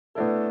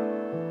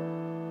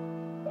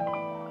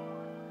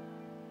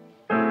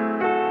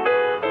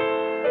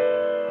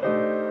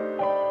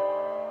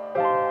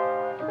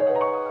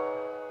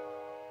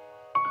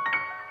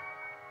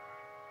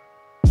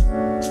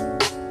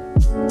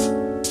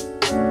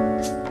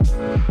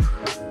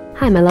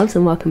Hi my loves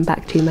and welcome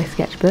back to my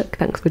sketchbook.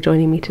 Thanks for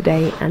joining me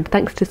today and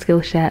thanks to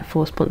Skillshare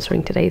for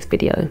sponsoring today's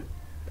video.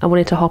 I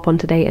wanted to hop on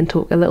today and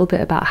talk a little bit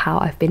about how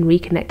I've been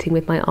reconnecting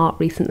with my art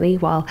recently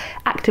while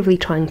actively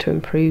trying to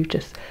improve,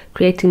 just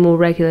creating more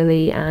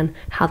regularly, and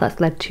how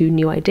that's led to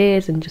new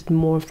ideas and just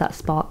more of that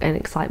spark and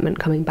excitement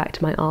coming back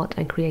to my art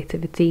and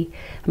creativity.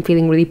 I'm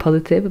feeling really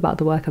positive about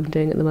the work I'm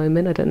doing at the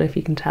moment. I don't know if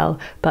you can tell,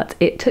 but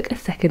it took a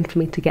second for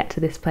me to get to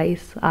this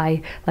place.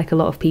 I, like a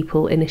lot of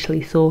people,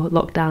 initially saw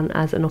lockdown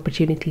as an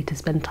opportunity to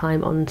spend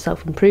time on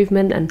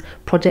self-improvement and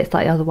projects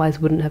that I otherwise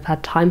wouldn't have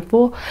had time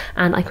for,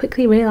 and I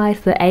quickly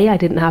realised that A, I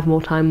didn't have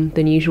more time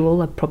than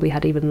usual, I probably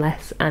had even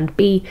less, and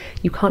B,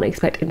 you can't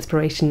expect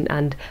inspiration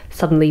and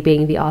suddenly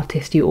being the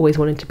artist you always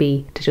wanted to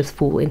be to just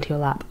fall into your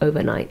lap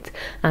overnight.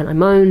 And I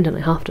moaned and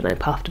I huffed and I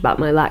puffed about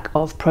my lack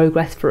of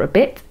progress for a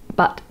bit,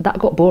 but that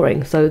got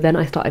boring, so then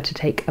I started to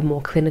take a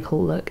more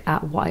clinical look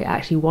at what I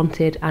actually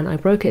wanted, and I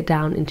broke it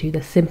down into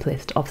the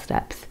simplest of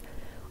steps.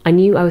 I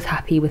knew I was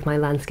happy with my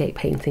landscape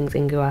paintings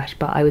in gouache,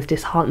 but I was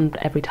disheartened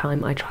every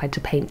time I tried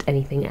to paint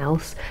anything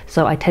else,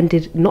 so I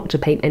tended not to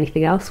paint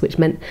anything else, which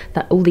meant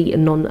that all the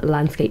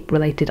non-landscape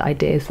related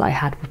ideas that I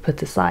had were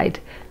put aside.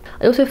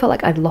 I also felt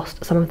like I'd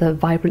lost some of the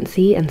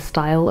vibrancy and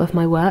style of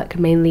my work,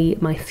 mainly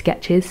my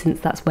sketches, since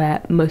that's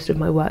where most of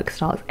my work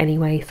starts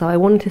anyway, so I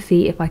wanted to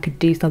see if I could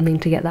do something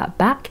to get that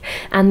back.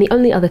 And the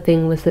only other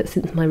thing was that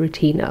since my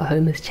routine at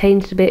home has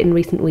changed a bit in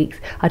recent weeks,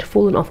 I'd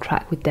fallen off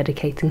track with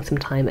dedicating some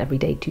time every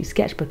day to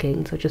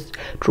sketchbooking, so just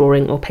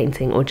drawing or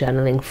painting or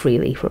journaling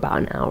freely for about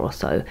an hour or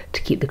so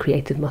to keep the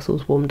creative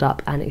muscles warmed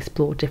up and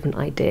explore different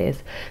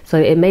ideas. So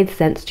it made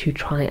sense to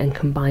try and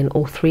combine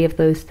all three of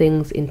those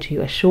things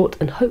into a short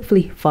and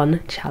hopefully fun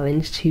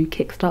challenge to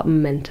kickstart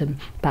momentum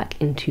back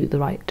into the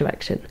right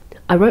direction.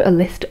 I wrote a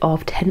list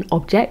of 10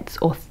 objects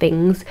or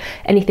things,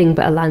 anything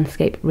but a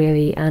landscape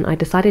really, and I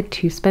decided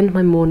to spend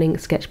my morning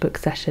sketchbook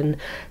session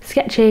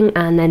sketching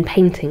and then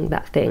painting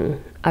that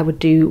thing. I would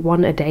do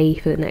one a day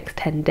for the next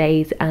 10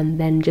 days and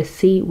then just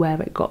see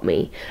where it got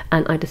me.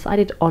 And I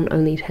decided on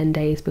only 10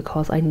 days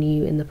because I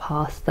knew in the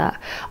past that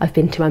I've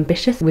been too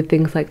ambitious with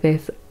things like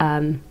this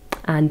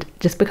and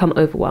just become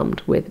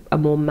overwhelmed with a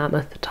more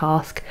mammoth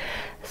task.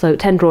 So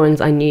 10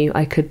 drawings I knew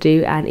I could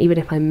do, and even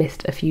if I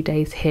missed a few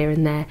days here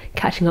and there,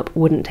 catching up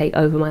wouldn't take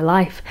over my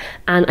life.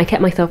 And I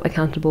kept myself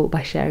accountable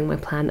by sharing my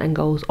plan and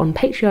goals on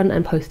Patreon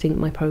and posting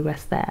my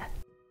progress there.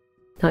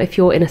 Now, if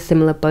you're in a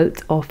similar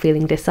boat or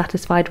feeling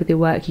dissatisfied with your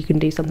work, you can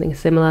do something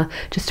similar.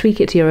 Just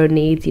tweak it to your own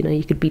needs. You know,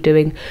 you could be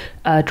doing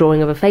a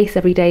drawing of a face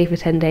every day for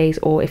 10 days,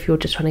 or if you're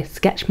just trying to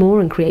sketch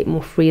more and create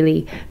more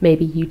freely,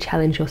 maybe you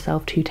challenge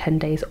yourself to 10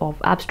 days of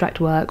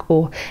abstract work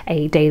or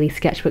a daily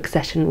sketchbook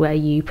session where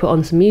you put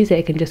on some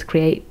music and just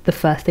create the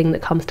first thing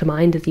that comes to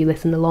mind as you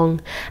listen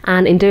along.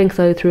 And in doing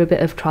so, through a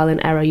bit of trial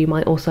and error, you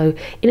might also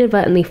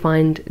inadvertently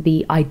find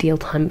the ideal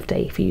time of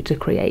day for you to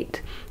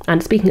create.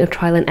 And speaking of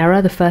trial and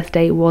error, the first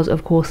day was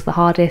of course the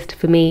hardest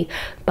for me,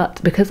 but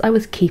because I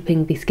was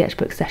keeping the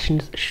sketchbook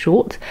sessions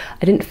short,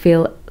 I didn't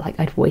feel like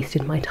I'd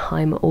wasted my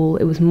time at all.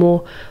 It was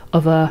more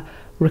of a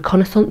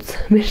reconnaissance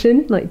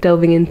mission, like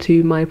delving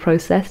into my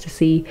process to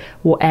see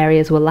what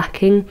areas were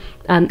lacking.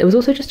 And it was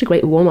also just a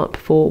great warm-up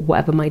for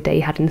whatever my day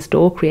had in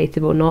store,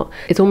 creative or not.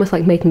 It's almost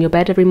like making your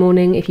bed every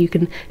morning. If you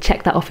can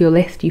check that off your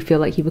list, you feel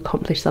like you've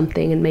accomplished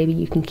something, and maybe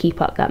you can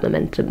keep up that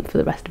momentum for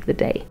the rest of the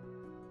day.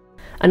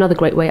 Another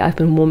great way I've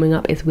been warming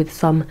up is with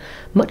some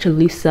much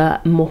looser,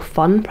 more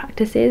fun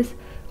practices.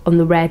 On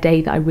the rare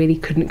day that I really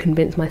couldn't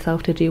convince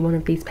myself to do one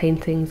of these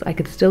paintings, I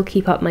could still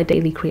keep up my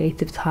daily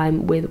creative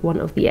time with one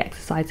of the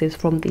exercises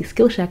from the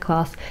Skillshare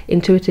class,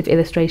 Intuitive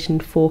Illustration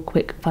 4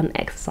 Quick Fun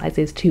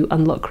Exercises to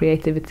Unlock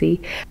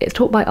Creativity. It's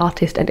taught by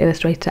artist and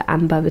illustrator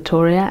Amber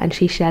Vittoria, and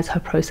she shares her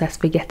process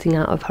for getting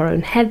out of her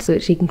own head so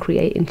that she can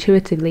create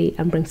intuitively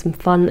and bring some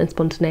fun and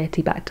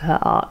spontaneity back to her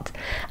art.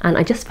 And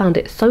I just found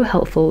it so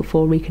helpful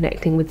for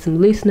reconnecting with some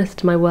looseness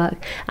to my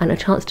work and a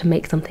chance to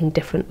make something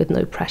different with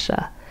no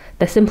pressure.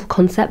 They're simple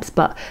concepts,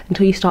 but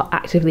until you start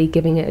actively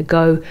giving it a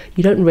go,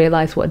 you don't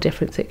realise what a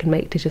difference it can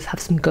make to just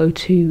have some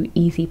go-to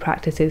easy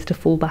practices to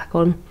fall back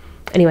on.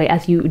 Anyway,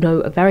 as you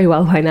know very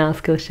well by now,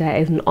 Skillshare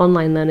is an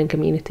online learning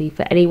community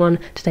for anyone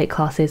to take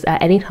classes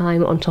at any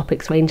time on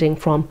topics ranging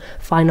from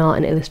fine art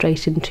and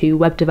illustration to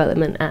web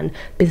development and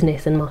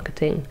business and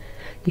marketing.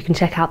 You can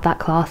check out that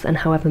class and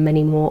however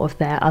many more of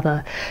their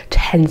other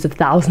tens of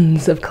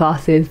thousands of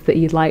classes that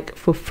you'd like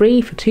for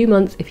free for 2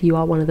 months if you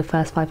are one of the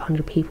first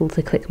 500 people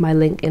to click my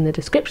link in the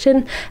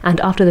description. And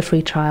after the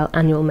free trial,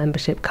 annual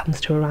membership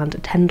comes to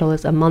around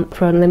 $10 a month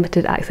for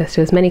unlimited access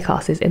to as many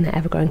classes in their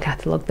ever-growing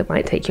catalogue that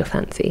might take your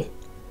fancy.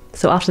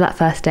 So after that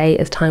first day,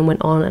 as time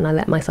went on and I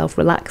let myself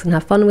relax and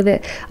have fun with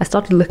it, I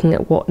started looking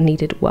at what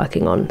needed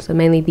working on. So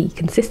mainly the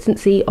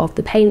consistency of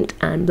the paint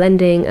and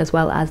blending, as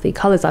well as the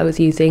colours I was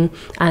using,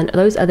 and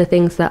those are the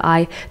things that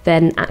I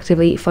then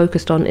actively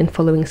focused on in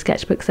following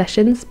sketchbook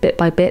sessions. Bit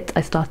by bit,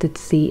 I started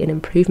to see an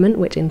improvement,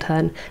 which in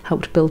turn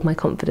helped build my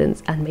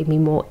confidence and made me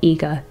more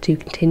eager to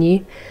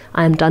continue.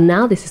 I am done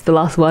now, this is the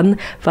last one,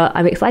 but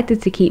I'm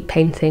excited to keep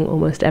painting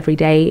almost every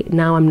day.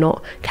 Now I'm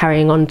not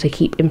carrying on to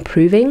keep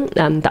improving,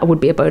 that would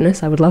be a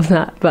bonus, I would love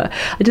that, but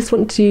I just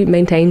want to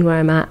maintain where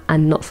I'm at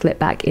and not slip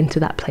back into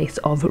that place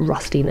of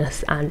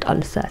rustiness and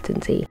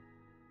uncertainty.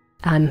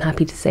 I'm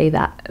happy to say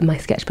that my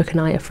sketchbook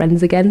and I are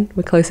friends again.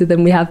 We're closer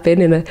than we have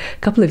been in a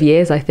couple of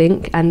years, I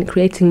think, and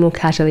creating more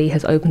casually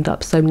has opened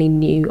up so many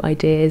new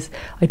ideas.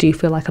 I do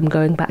feel like I'm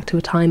going back to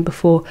a time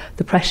before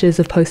the pressures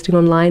of posting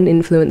online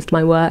influenced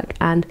my work,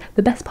 and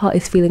the best part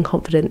is feeling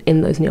confident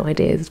in those new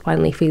ideas,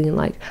 finally feeling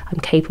like I'm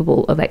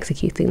capable of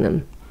executing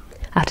them.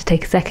 I have to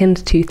take a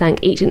second to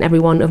thank each and every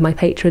one of my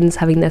patrons.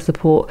 Having their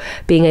support,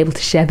 being able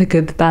to share the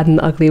good, the bad and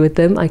the ugly with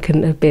them, I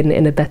couldn't have been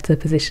in a better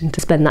position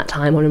to spend that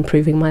time on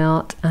improving my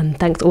art. And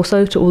thanks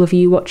also to all of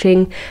you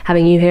watching.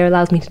 Having you here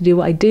allows me to do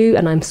what I do,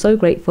 and I'm so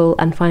grateful.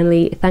 And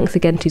finally, thanks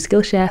again to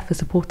Skillshare for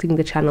supporting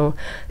the channel.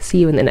 See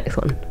you in the next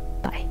one.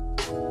 Bye.